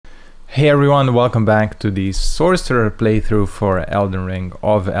Hey everyone, welcome back to the Sorcerer playthrough for Elden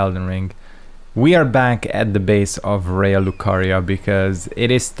Ring. We are back at the base of Rhea Lucaria because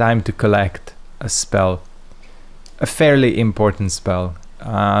it is time to collect a spell. A fairly important spell.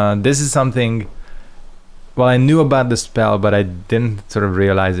 This is something... Well, I knew about the spell, but I didn't sort of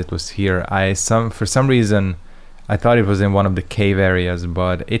realize it was here. For some reason, I thought it was in one of the cave areas,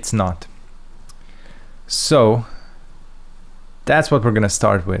 but it's not. So... that's what we're gonna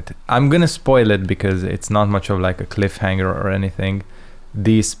start with. I'm gonna spoil it because it's not much of like a cliffhanger or anything.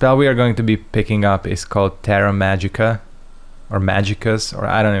 The spell we are going to be picking up is called Terra Magica or Magicus, or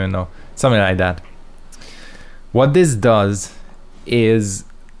I don't even know, something like that. What this does is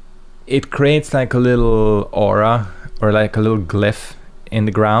it creates like a little aura or like a little glyph in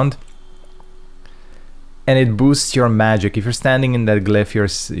the ground, and it boosts your magic. If you're standing in that glyph,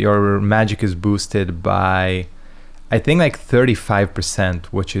 your magic is boosted by, I think, like 35%,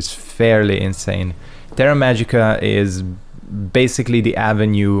 which is fairly insane. Terra Magica is basically the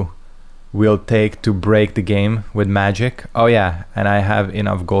avenue we'll take to break the game with magic. Oh yeah, and I have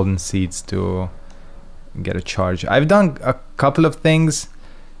enough golden seeds to get a charge. I've done a couple of things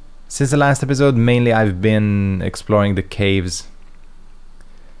since the last episode. Mainly I've been exploring the caves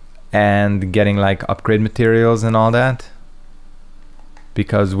and getting like upgrade materials and all that,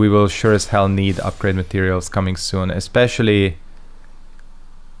 because we will sure as hell need upgrade materials coming soon, especially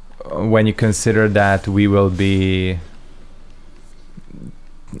when you consider that we will be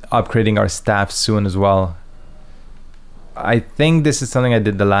upgrading our staff soon as well. I think this is something I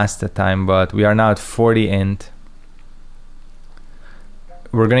did the last time, but we are now at 40 int.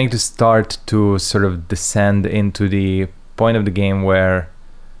 We're going to start to sort of descend into the point of the game where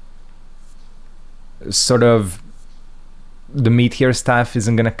sort of the meteor staff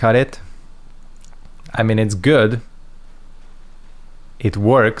isn't gonna cut it. I mean, it's good. It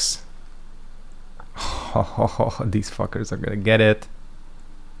works. Oh, these fuckers are gonna get it.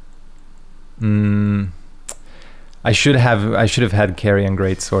 I should have had Carrion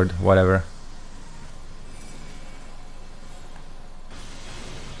Greatsword, whatever.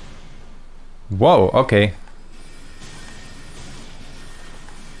 Whoa, okay.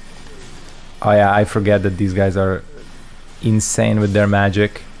 Oh yeah, I forget that these guys are insane with their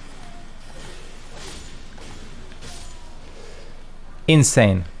magic.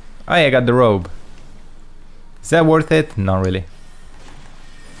 Insane. Oh yeah, I got the robe. Is that worth it? Not really.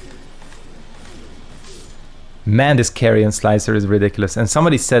 Man, this Carrion Slicer is ridiculous. And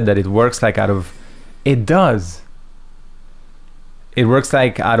somebody said that it works like out of... It does. It works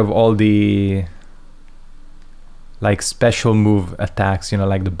like out of all the like special move attacks, you know,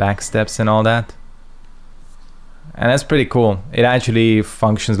 like the back steps and all that. And that's pretty cool. It actually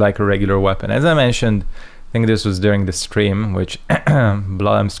functions like a regular weapon. As I mentioned, I think this was during the stream, which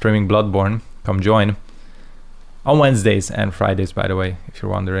I'm streaming Bloodborne. Come join. On Wednesdays and Fridays, by the way, if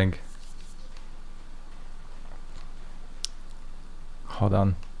you're wondering. Hold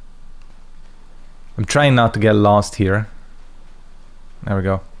on. I'm trying not to get lost here. There we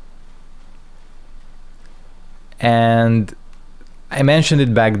go. And I mentioned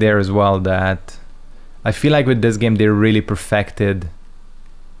it back there as well that I feel like with this game they really perfected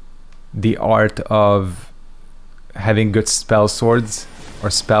the art of having good spell swords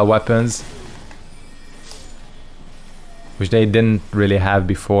or spell weapons, which they didn't really have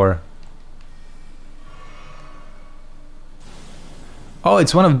before. Oh,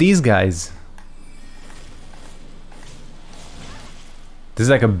 it's one of these guys. This is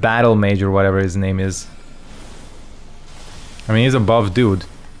like a battle mage or whatever his name is. I mean, he's a buff dude.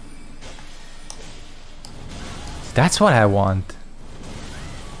 That's what I want.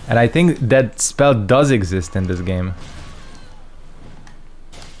 And I think that spell does exist in this game.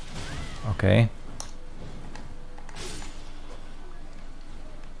 Okay.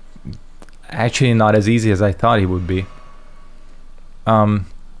 Actually not as easy as I thought it would be.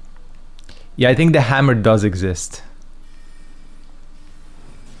 Yeah, I think the hammer does exist.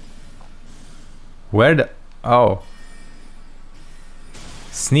 Where the... Oh.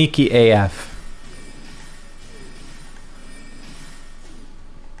 Sneaky AF.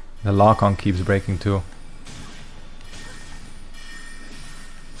 The lock-on keeps breaking too.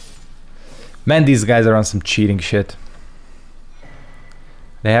 Man, these guys are on some cheating shit.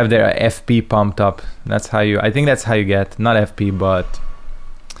 They have their FP pumped up. That's how you... I think that's how you get... Not FP, but...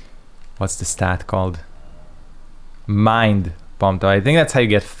 What's the stat called? Mind pumped up. I think that's how you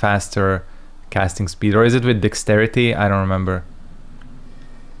get faster casting speed. Or is it with dexterity? I don't remember.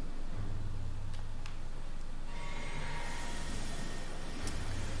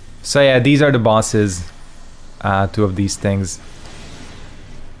 So yeah, these are the bosses. Two of these things.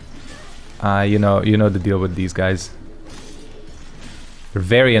 You know the deal with these guys. They're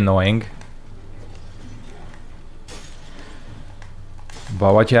very annoying.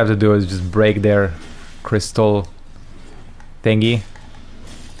 But what you have to do is just break their crystal thingy.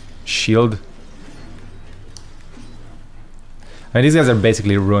 Shield. I mean, these guys are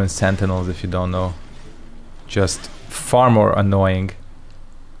basically ruined sentinels if you don't know. Just far more annoying.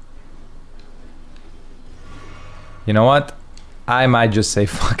 You know what? I might just say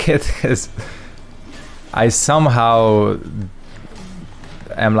fuck it, because I somehow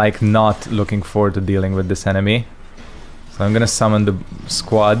am like not looking forward to dealing with this enemy. So I'm gonna summon the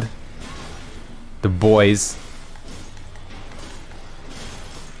squad. The boys.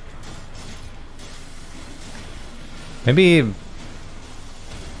 Maybe...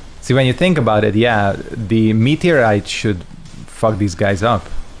 See, when you think about it, yeah, the meteorite should fuck these guys up.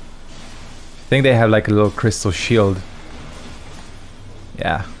 I think they have like a little crystal shield.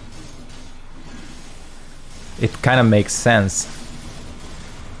 Yeah. It kind of makes sense.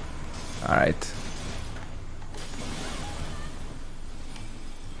 Alright.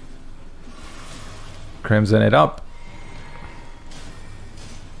 Crimson it up.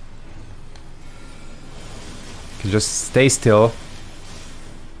 Just stay still.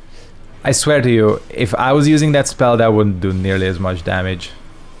 I swear to you, if I was using that spell, that wouldn't do nearly as much damage.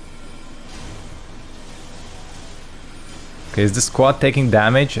 Okay, is the squad taking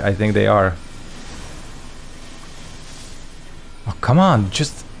damage? I think they are. Oh, come on,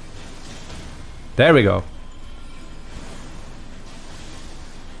 just... There we go.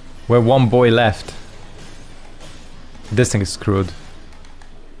 We're one boy left. This thing is screwed.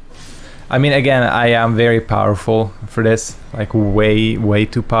 I mean, again, I am very powerful for this. Like, way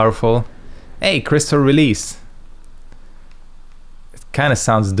too powerful. Hey, crystal release. It kind of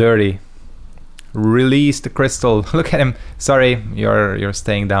sounds dirty. Release the crystal. Look at him. Sorry, you're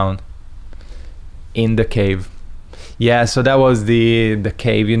staying down. In the cave. Yeah, so that was the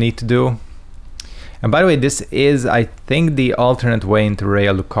cave you need to do. And by the way, this is, I think, the alternate way into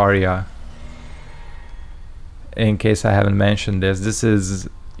Raya Lucaria. In case I haven't mentioned this. This is...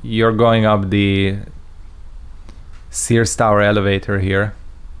 You're going up the Sears Tower elevator here.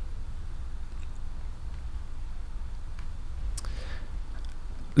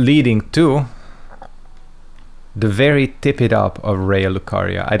 Leading to the very tip-it up of Raya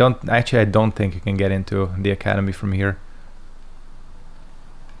Lucaria. I don't think you can get into the academy from here.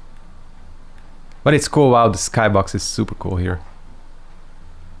 But it's cool. Wow, the skybox is super cool here.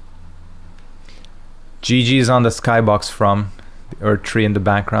 GG's on the skybox from the Earth Tree in the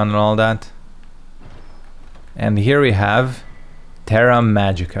background and all that. And here we have Terra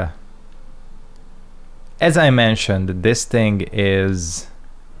Magica. As I mentioned, this thing is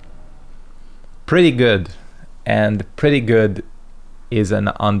pretty good, and pretty good is an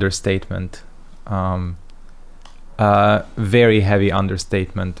understatement. Very heavy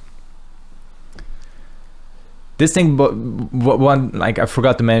understatement. This thing, one like I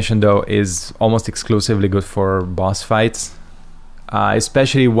forgot to mention though, is almost exclusively good for boss fights.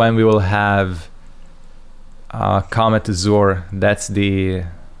 Especially when we will have Comet Azure. That's the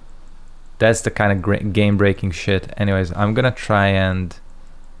kind of game-breaking shit. Anyways, I'm gonna try and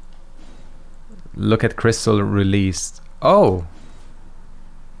look at crystal released. Oh,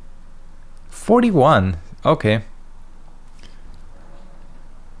 41. Okay.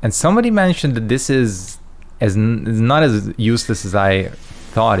 And somebody mentioned that this is not as useless as I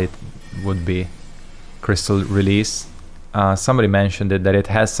thought it would be. Crystal release. Somebody mentioned it, that it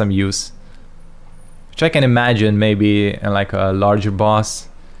has some use, which I can imagine maybe in like a larger boss.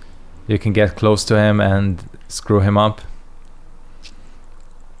 You can get close to him and screw him up.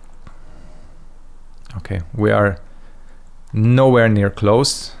 Okay, we are nowhere near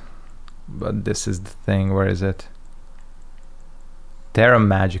close, but this is the thing. Where is it? Terra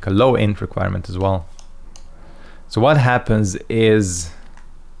Magica, low int requirement as well. So what happens is,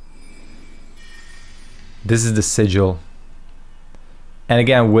 this is the sigil. And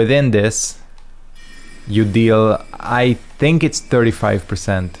again, within this, you deal, I think it's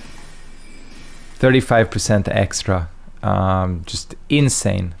 35%. 35% extra. Just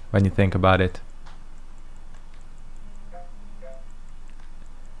insane when you think about it.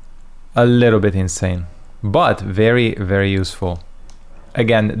 A little bit insane, but very, very useful.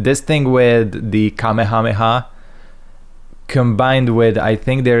 Again, this thing with the Kamehameha, combined with, I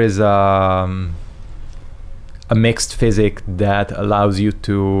think there is a mixed physic that allows you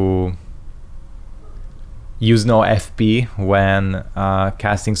to use no FP when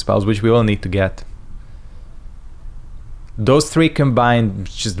casting spells, which we will need to get. Those three combined,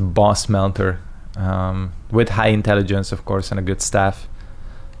 just boss melter, with high intelligence, of course, and a good staff.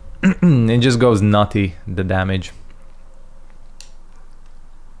 It just goes nutty, the damage.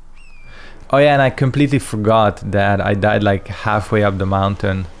 Oh yeah, and I completely forgot that I died like halfway up the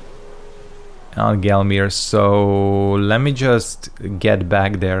mountain on Gelmir, so let me just get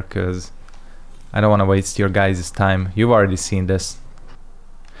back there, because I don't want to waste your guys' time. You've already seen this.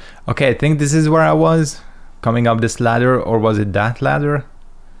 Okay, I think this is where I was, coming up this ladder, or was it that ladder?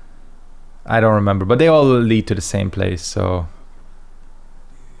 I don't remember, but they all lead to the same place, so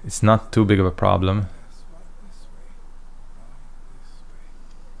it's not too big of a problem.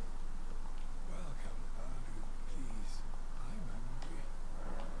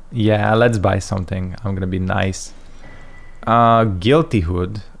 Yeah, let's buy something. I'm gonna be nice. Guilty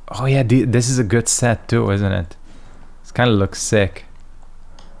Hood. Oh yeah, this is a good set too, isn't it? This kind of looks sick.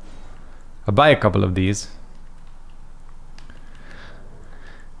 I'll buy a couple of these.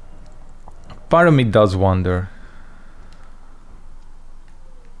 Part of me does wonder.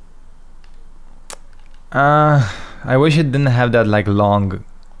 I wish it didn't have that like long...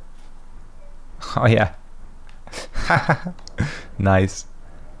 Oh yeah. Nice.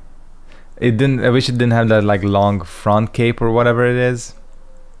 It didn't. I wish it didn't have that like long front cape or whatever it is.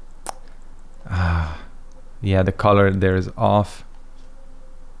 Yeah, the color there is off.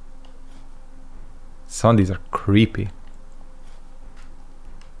 Some of these are creepy.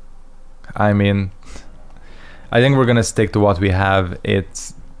 I mean, I think we're gonna stick to what we have.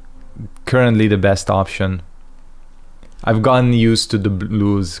 It's currently the best option. I've gotten used to the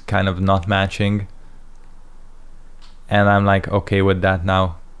blues kind of not matching, and I'm like okay with that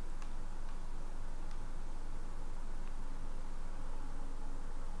now.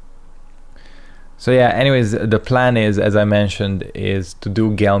 So yeah, anyways, the plan is, as I mentioned, is to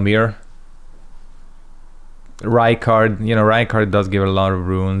do Gelmir. Rykard, you know, Rykard does give a lot of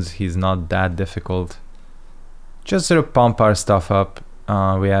runes. He's not that difficult. Just sort of pump our stuff up.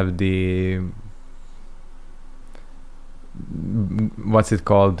 We have the... what's it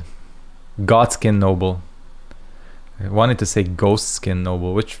called? Godskin Noble. I wanted to say Ghost Skin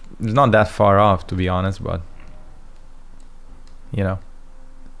Noble, which is not that far off, to be honest, but... you know.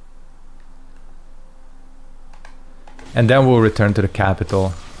 And then we'll return to the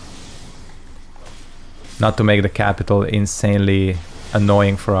capital. Not to make the capital insanely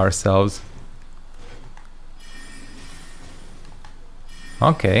annoying for ourselves.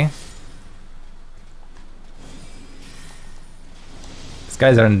 Okay. These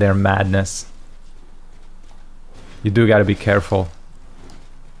guys are in their madness. You do gotta be careful.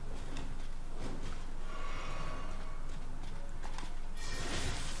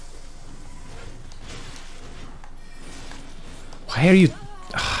 Why are you...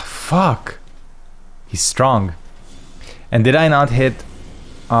 fuck. He's strong. And did I not hit...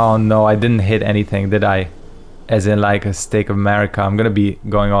 oh no, I didn't hit anything, did I? As in like a Stake of America. I'm gonna be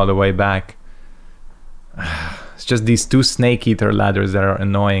going all the way back. It's just these two Snake Eater ladders that are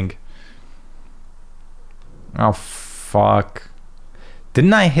annoying. Oh fuck.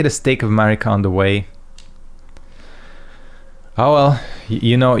 Didn't I hit a Stake of America on the way? Oh well,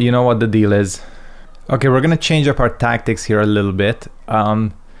 you know what the deal is. Okay, we're gonna change up our tactics here a little bit.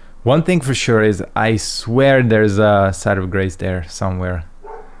 One thing for sure is I swear there's a Site of Grace there somewhere.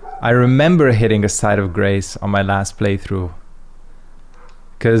 I remember hitting a Site of Grace on my last playthrough.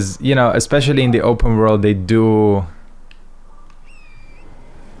 Because, you know, especially in the open world, they do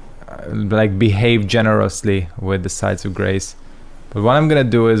like behave generously with the Sites of Grace. But what I'm gonna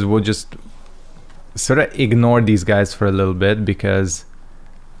do is we'll just sort of ignore these guys for a little bit, because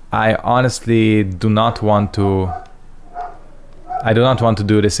I honestly do not want to... I do not want to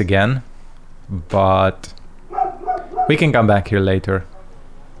do this again, but we can come back here later.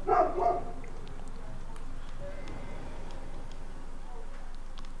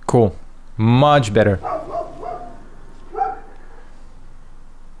 Cool. Much better.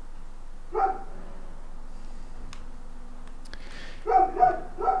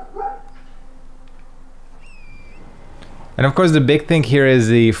 And of course the big thing here is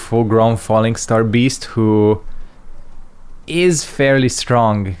the full-grown Falling Star Beast, who is fairly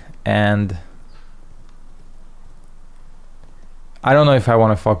strong, and I don't know if I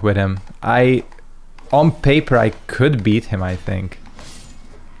want to fuck with him. On paper I could beat him, I think.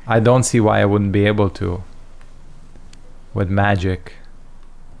 I don't see why I wouldn't be able to with magic.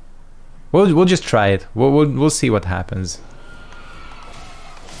 We'll just try it. We'll see what happens.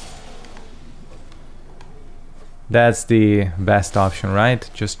 That's the best option, right?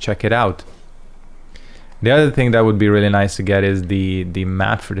 Just check it out. The other thing that would be really nice to get is the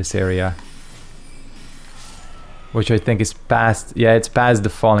map for this area, which I think is past... yeah, it's past the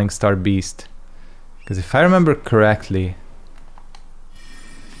Falling Star Beast. Because if I remember correctly,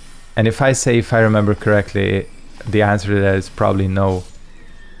 And if I remember correctly, the answer to that is probably no.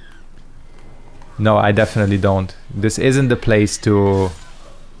 No, I definitely don't. This isn't the place to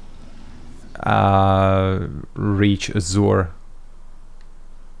reach Azure.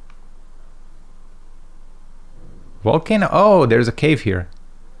 Volcano? Oh, there's a cave here.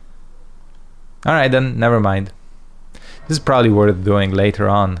 Alright then, never mind. This is probably worth doing later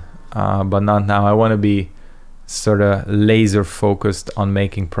on, but not now. I want to be sort of laser focused on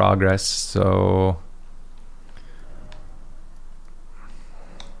making progress, so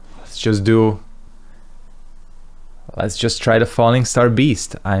let's just try the Falling Star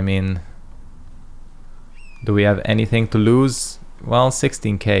Beast. I mean, do we have anything to lose? Well,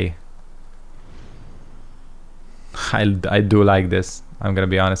 16k. I do like this, I'm gonna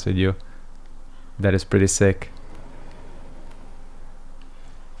be honest with you. That is pretty sick.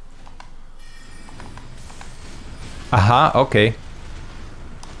 Aha, okay.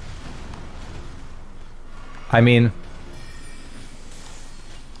 I mean,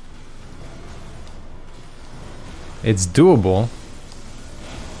 it's doable.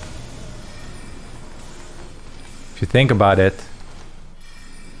 If you think about it.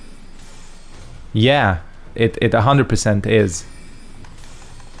 Yeah, it 100% is.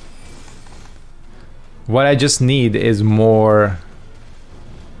 What I just need is more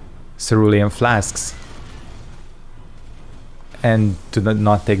cerulean flasks. And to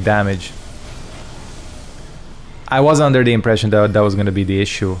not take damage. I was under the impression that that was going to be the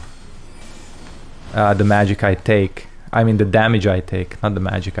issue. The magic I take. I mean the damage I take, not the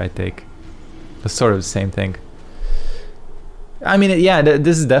magic I take. It's sort of the same thing. I mean, yeah,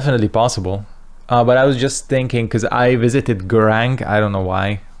 this is definitely possible. But I was just thinking, because I visited Gurang, I don't know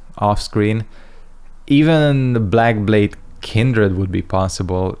why, off screen. Even the Black Blade Kindred would be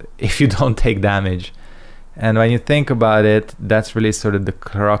possible if you don't take damage. And when you think about it, that's really sort of the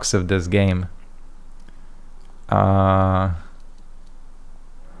crux of this game. Like,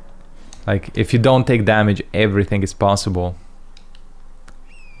 if you don't take damage, everything is possible.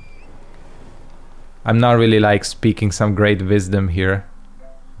 I'm not really like speaking some great wisdom here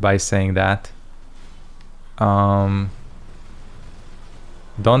by saying that. Donde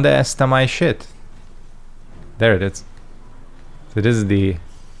está my shit? There it is. So this is the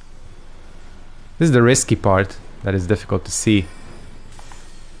risky part that is difficult to see.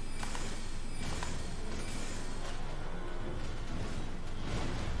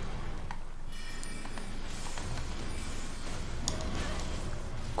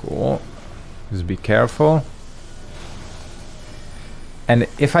 Cool. Just be careful. And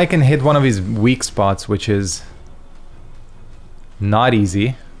if I can hit one of his weak spots, which is not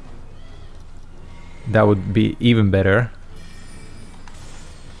easy, that would be even better.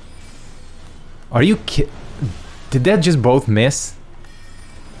 Are you did that just both miss?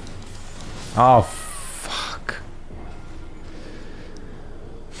 Oh, fuck.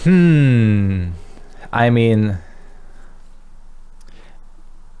 I mean,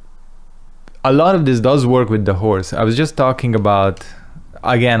 a lot of this does work with the horse. I was just talking about,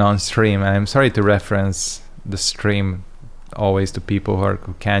 again, on stream, and I'm sorry to reference the stream always to people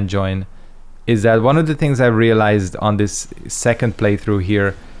who can't join, is that one of the things I realized on this second playthrough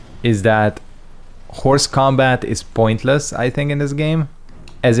here is that horse combat is pointless, I think, in this game.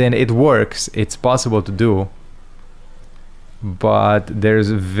 As in, it works, it's possible to do, but there's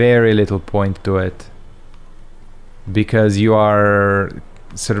very little point to it, because you are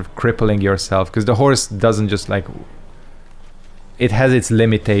sort of crippling yourself, because the horse doesn't just like, it has its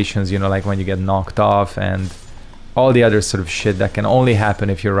limitations, you know, like when you get knocked off and all the other sort of shit that can only happen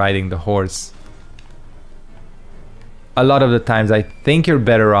if you're riding the horse. A lot of the times I think you're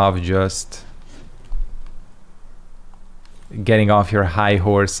better off just getting off your high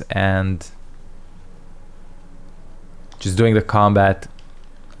horse and just doing the combat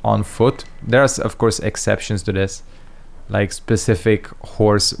on foot. There's of course exceptions to this, like specific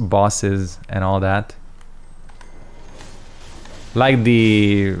horse bosses and all that, like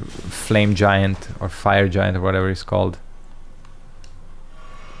the flame giant or fire giant or whatever it's called.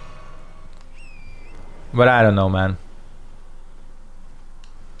 But I don't know, man.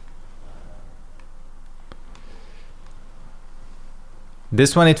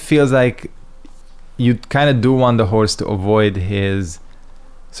 This one, it feels like you kind of do want the horse to avoid his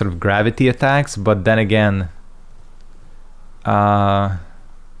sort of gravity attacks, but then again,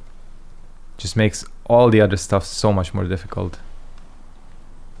 just makes all the other stuff so much more difficult.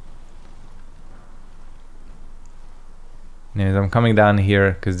 Anyways, I'm coming down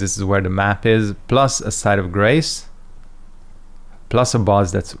here because this is where the map is, plus a site of grace, plus a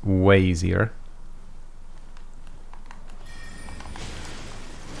boss that's way easier.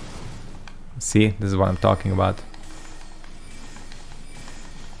 See, this is what I'm talking about.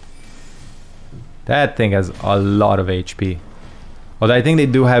 That thing has a lot of HP. Although I think they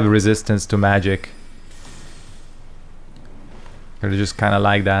do have resistance to magic. They're just kind of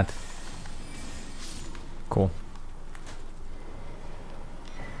like that. Cool.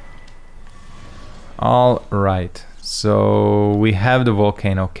 All right. So we have the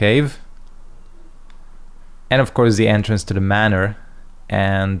volcano cave. And of course the entrance to the manor.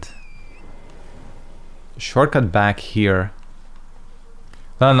 And shortcut back here.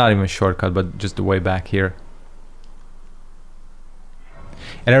 Well, not even shortcut, but just the way back here.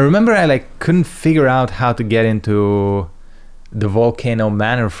 And I remember I like couldn't figure out how to get into the volcano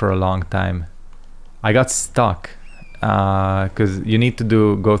manor for a long time. I got stuck because you need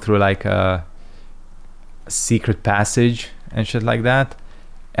to go through like a secret passage and shit like that.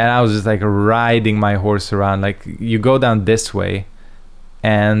 And I was just like riding my horse around. Like you go down this way,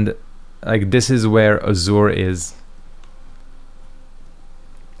 and like this is where Azure is.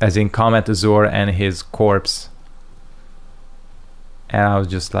 As in Comet Azure and his corpse. And I was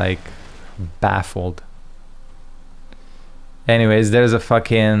just like baffled. Anyways, there's a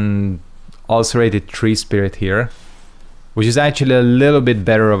fucking Ulcerated Tree Spirit here, which is actually a little bit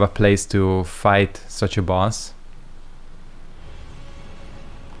better of a place to fight such a boss.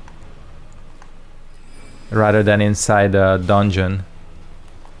 Rather than inside a dungeon,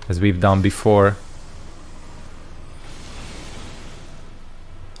 as we've done before.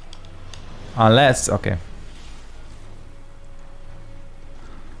 Unless, okay.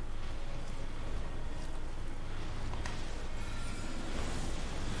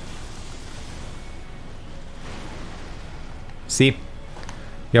 See?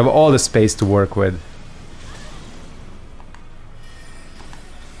 You have all the space to work with.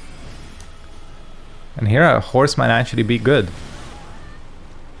 And here a horse might actually be good.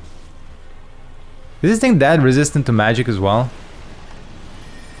 Is this thing that resistant to magic as well?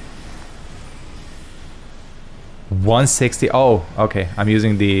 160. Oh, okay. I'm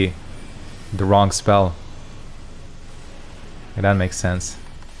using the wrong spell. Okay, that makes sense.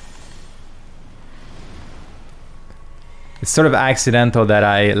 It's sort of accidental that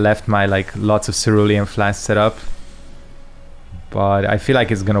I left my like lots of cerulean flasks set up, but I feel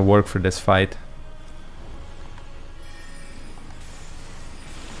like it's gonna work for this fight.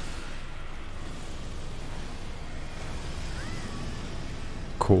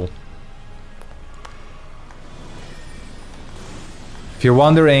 Cool. If you're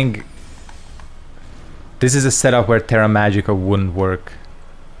wondering, this is a setup where Terra Magica wouldn't work.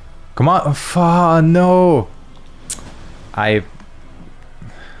 Come on, no!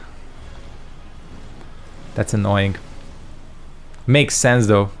 That's annoying. Makes sense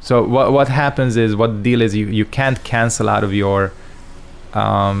though. So what happens is, what the deal is, you can't cancel out of your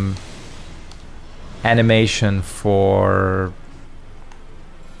animation for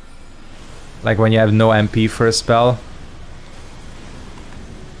like when you have no MP for a spell.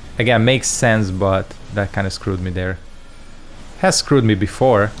 Again, makes sense, but that kind of screwed me there. Has screwed me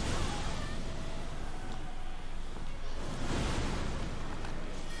before.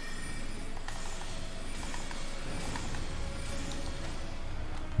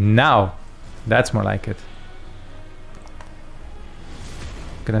 Now, that's more like it.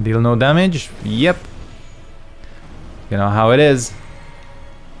 Gonna deal no damage? Yep. You know how it is.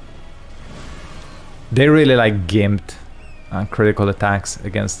 They really like gimped on critical attacks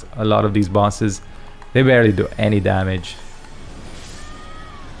against a lot of these bosses. They barely do any damage.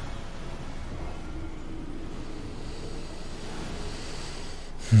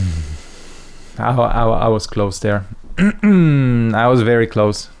 I was close there. I was very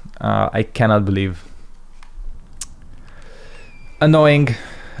close. I cannot believe. Annoying.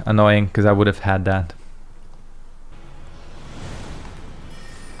 Annoying, because I would have had that.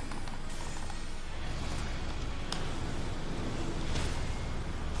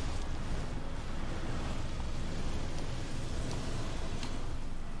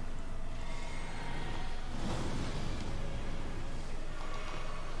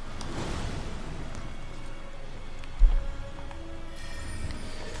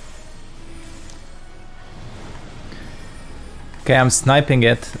 Okay, I'm sniping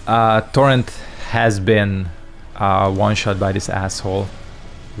it. Torrent has been one-shot by this asshole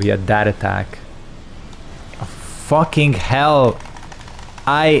via that attack. Oh, fucking hell!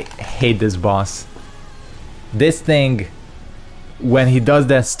 I hate this boss. This thing, when he does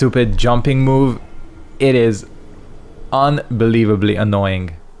that stupid jumping move, it is unbelievably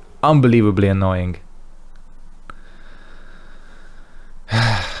annoying. Unbelievably annoying.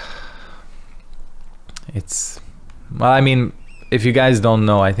 It's... well, I mean, if you guys don't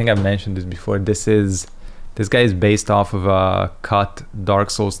know, I think I've mentioned this before, this guy is based off of a cut Dark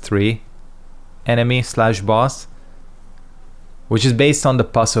Souls 3 enemy slash boss, which is based on the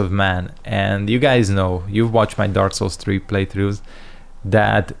Pus of Man. And you guys know, you've watched my Dark Souls 3 playthroughs,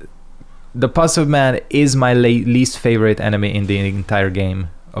 that the Pus of Man is my least favorite enemy in the entire game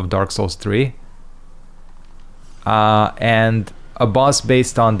of Dark Souls 3. And a boss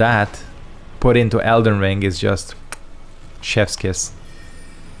based on that put into Elden Ring is just chef's kiss.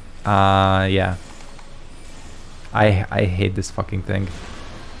 Yeah. I hate this fucking thing.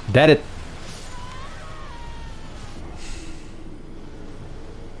 That it.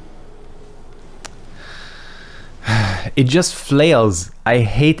 It just flails. I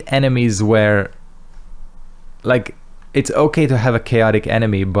hate enemies where, like, it's okay to have a chaotic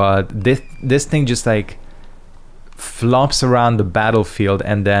enemy, but this thing just like flops around the battlefield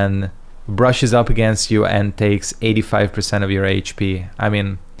and then brushes up against you and takes 85% of your HP. I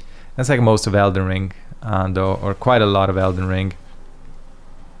mean, that's like most of Elden Ring, though, or quite a lot of Elden Ring.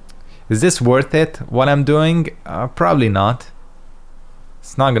 Is this worth it, what I'm doing? Probably not.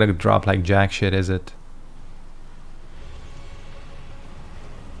 It's not gonna drop like jack shit, is it?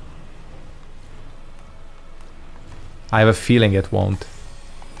 I have a feeling it won't.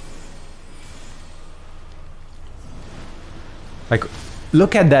 Like,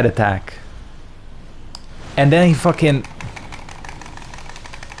 look at that attack. And then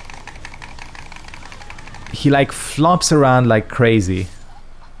he like flops around like crazy,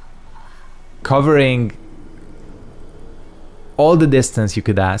 covering all the distance you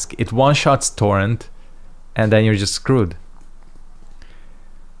could ask. It one-shots Torrent, and then you're just screwed.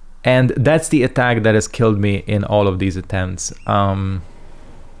 And that's the attack that has killed me in all of these attempts.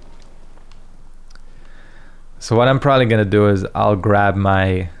 So what I'm probably gonna do is I'll grab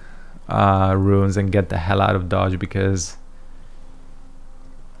my runes and get the hell out of dodge, because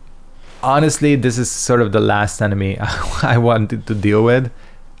honestly this is sort of the last enemy I wanted to deal with.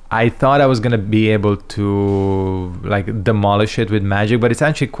 I thought I was gonna be able to like demolish it with magic, but it's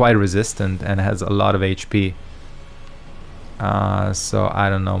actually quite resistant and has a lot of HP. So I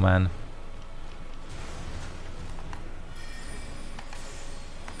don't know, man.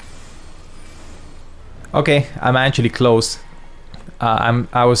 Okay, I'm actually close.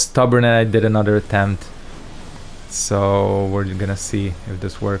 I was stubborn and I did another attempt. So we're gonna see if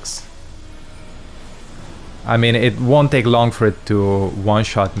this works. I mean, it won't take long for it to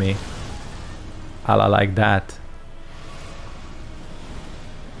one-shot me. A la like that.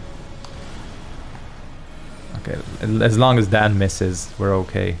 Okay, as long as that misses, we're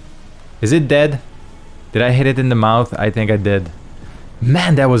okay. Is it dead? Did I hit it in the mouth? I think I did.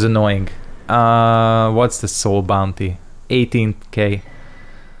 Man, that was annoying. What's the soul bounty? 18k.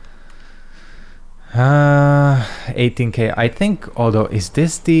 18k. I think, although, is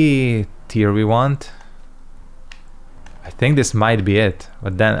this the tier we want? I think this might be it,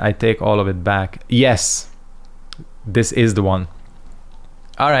 but then I take all of it back. Yes, this is the one.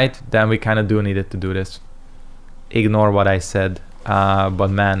 Alright, then we kind of do need it to do this. Ignore what I said, but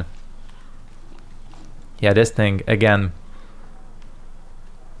man, yeah, this thing again,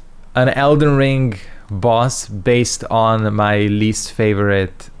 an Elden Ring boss based on my least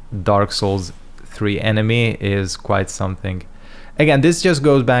favorite Dark Souls 3 enemy is quite something. Again, this just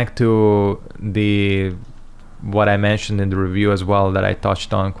goes back to what I mentioned in the review as well, that I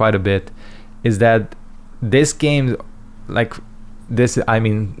touched on quite a bit, is that this game, like this, I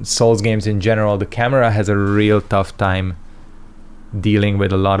mean Souls games in general, the camera has a real tough time dealing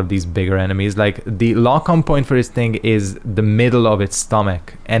with a lot of these bigger enemies. Like the lock-on point for this thing is the middle of its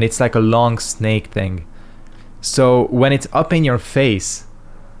stomach, and it's like a long snake thing. So when it's up in your face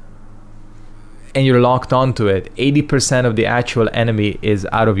and you're locked onto it, 80% of the actual enemy is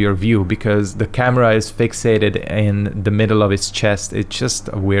out of your view because the camera is fixated in the middle of its chest. It's just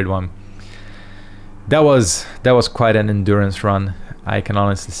a weird one. That was quite an endurance run, I can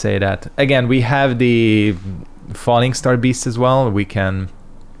honestly say that. Again, we have the Falling Star Beast as well. We can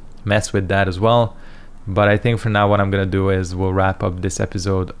mess with that as well. But I think for now what I'm gonna do is we'll wrap up this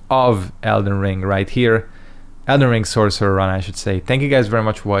episode of Elden Ring right here. Elden Ring Sorcerer run, I should say. Thank you guys very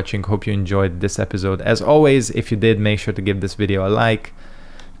much for watching. Hope you enjoyed this episode. As always, if you did, make sure to give this video a like,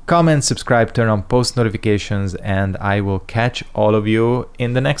 comment, subscribe, turn on post notifications, and I will catch all of you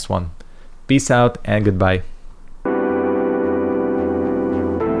in the next one. Peace out and goodbye.